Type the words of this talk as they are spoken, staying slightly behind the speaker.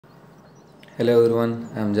Hello everyone,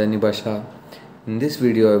 I am Jani Basha. In this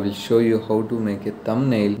video I will show you how to make a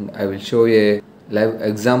thumbnail. I will show you a live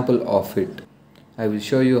example of it. I will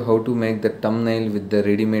show you how to make the thumbnail with the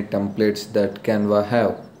ready-made templates that Canva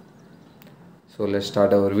have. So let's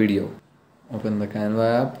start our video. Open the Canva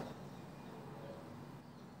app.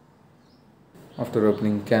 After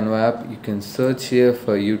opening Canva app, you can search here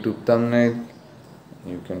for YouTube thumbnail.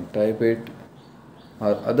 You can type it,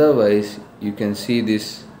 or otherwise you can see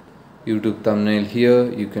this YouTube thumbnail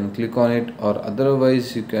here. You can click on it, or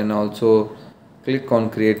otherwise you can also click on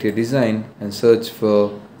create a design and search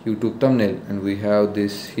for YouTube thumbnail, and we have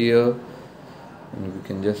this here, and we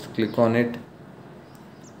can just click on it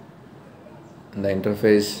and the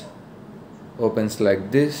interface opens like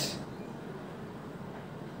this.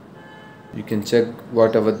 You can check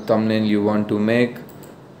whatever thumbnail you want to make,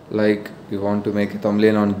 like you want to make a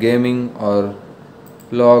thumbnail on gaming or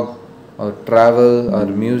vlog or travel or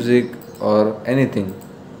music or anything,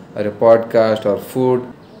 or a podcast or food.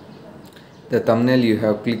 The thumbnail you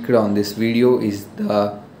have clicked on this video is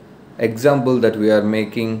the example that we are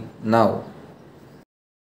making now.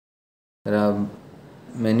 There are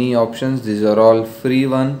many options. These are all free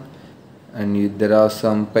one, and there are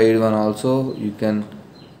some paid one also. You can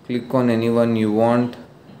click on any one you want.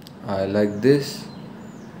 I like this.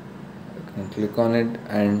 You can click on it,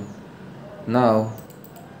 and now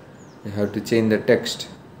you have to change the text.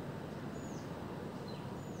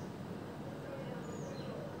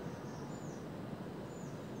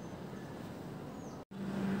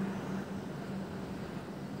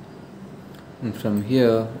 And from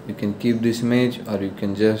here you can keep this image, or you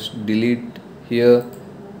can just delete here,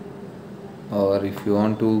 or if you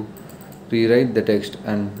want to rewrite the text.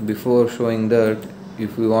 And before showing that,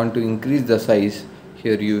 if you want to increase the size,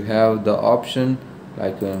 here you have the option,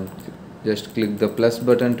 like you can just click the plus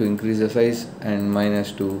button to increase the size and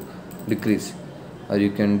minus to decrease, or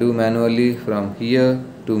you can do manually from here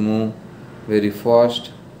to move very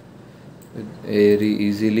fast, very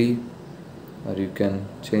easily, or you can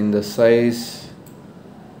change the size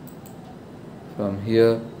from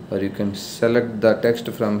here, or you can select the text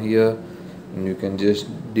from here and you can just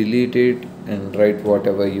delete it and write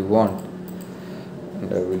whatever you want.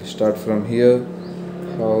 And I will start from here.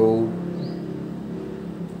 How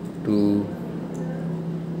to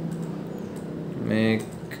make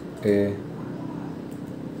a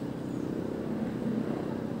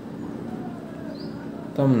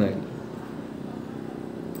thumbnail.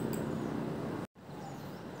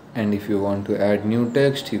 And if you want to add new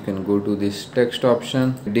text, you can go to this text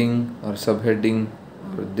option, heading or subheading,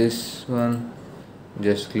 or this one.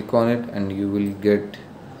 Just click on it and you will get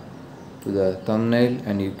to the thumbnail,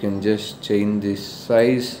 and you can just change this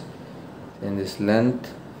size and this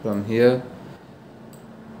length from here,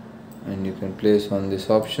 and you can place on this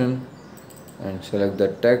option and select the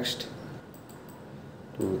text.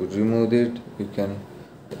 To remove it, you can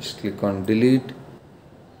just click on delete,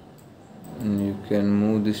 and you can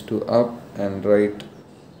move this to up and write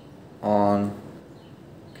on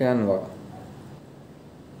Canva.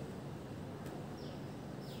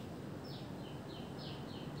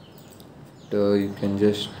 So you can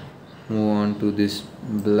just move on to this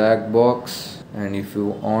black box, and if you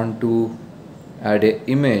want to add an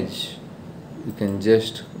image, you can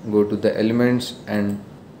just go to the elements and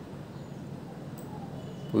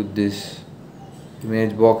put this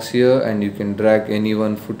image box here, and you can drag any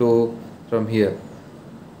one photo from here.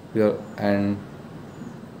 And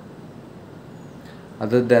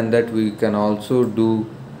other than that, we can also do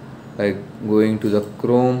like going to the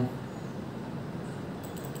Chrome.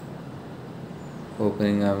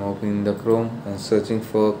 I'm opening the Chrome and searching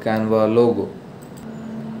for Canva logo.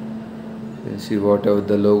 You can see whatever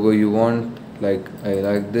the logo you want, like I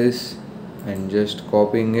like this, and just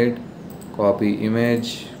copying it. Copy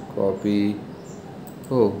image, copy.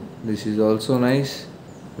 Oh, this is also nice.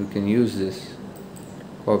 We can use this.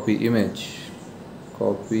 Copy image,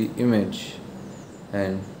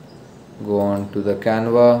 and go on to the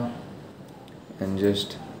Canva, and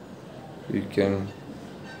just you can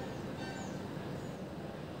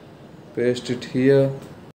paste it here,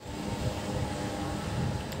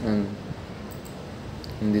 and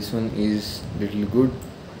this one is little good.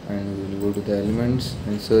 And we will go to the elements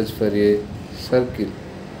and search for a circle.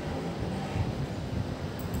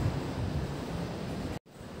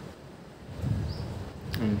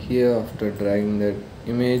 And here, after dragging that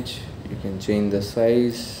image, you can change the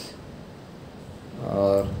size,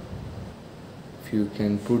 or if you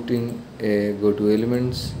can put in a, go to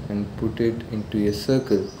elements and put it into a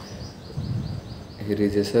circle. Here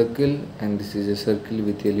is a circle, and this is a circle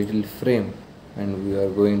with a little frame, and we are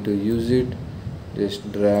going to use it.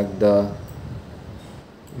 Just drag the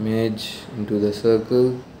image into the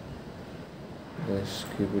circle. Just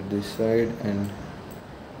keep it this side, and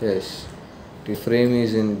yes, the frame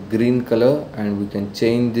is in green color, and we can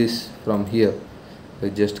change this from here by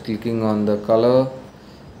just clicking on the color,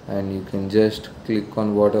 and you can just click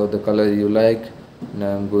on whatever the color you like.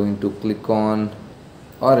 Now I'm going to click on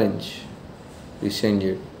orange to change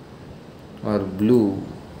it, or blue.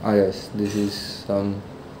 Yes, this is some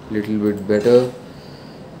little bit better.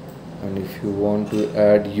 And if you want to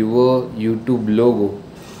add your YouTube logo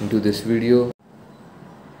into this video,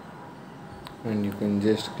 and you can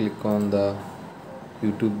just click on the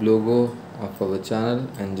YouTube logo of our channel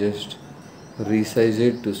and just resize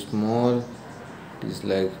it to small. It is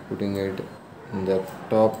like putting it in the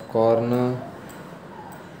top corner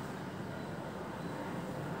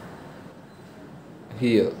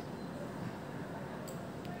here.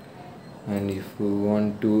 And if you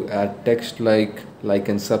want to add text like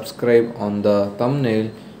and subscribe on the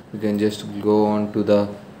thumbnail, you can just go on to the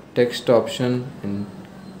text option, and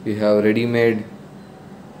we have ready-made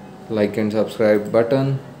like and subscribe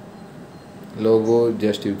button logo.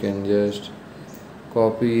 Just you can just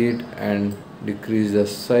copy it and decrease the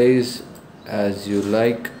size as you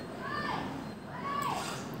like,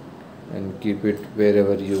 and keep it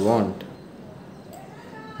wherever you want.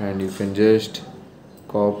 And you can just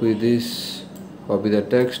copy the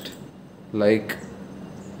text like,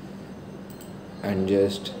 and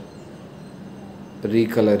just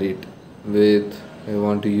recolor it with, I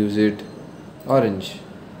want to use it orange.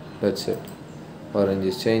 That's it. Orange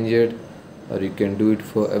is changed, or you can do it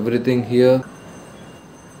for everything here.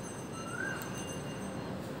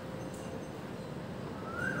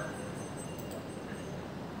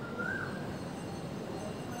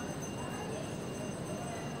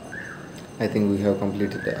 I think we have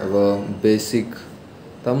completed our basic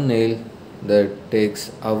thumbnail that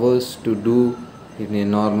takes hours to do in a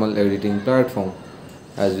normal editing platform.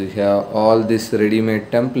 As we have all these ready-made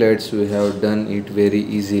templates, we have done it very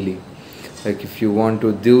easily. Like if you want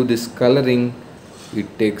to do this coloring,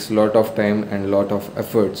 it takes lot of time and lot of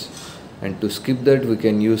efforts, and to skip that we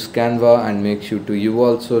can use Canva, and make sure to you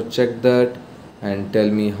also check that and tell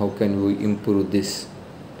me how can we improve this.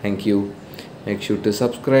 Thank you. Make sure to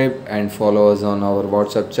subscribe and follow us on our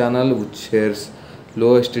WhatsApp channel, which shares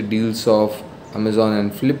lowest deals of Amazon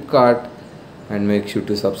and Flipkart, and make sure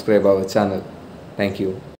to subscribe our channel. Thank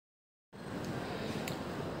you.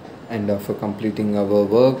 And after completing our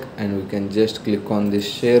work, and we can just click on this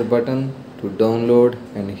share button to download,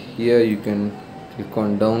 and here you can click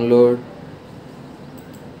on download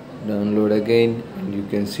again, and you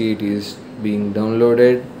can see it is being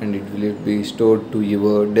downloaded, and it will be stored to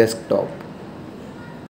your desktop.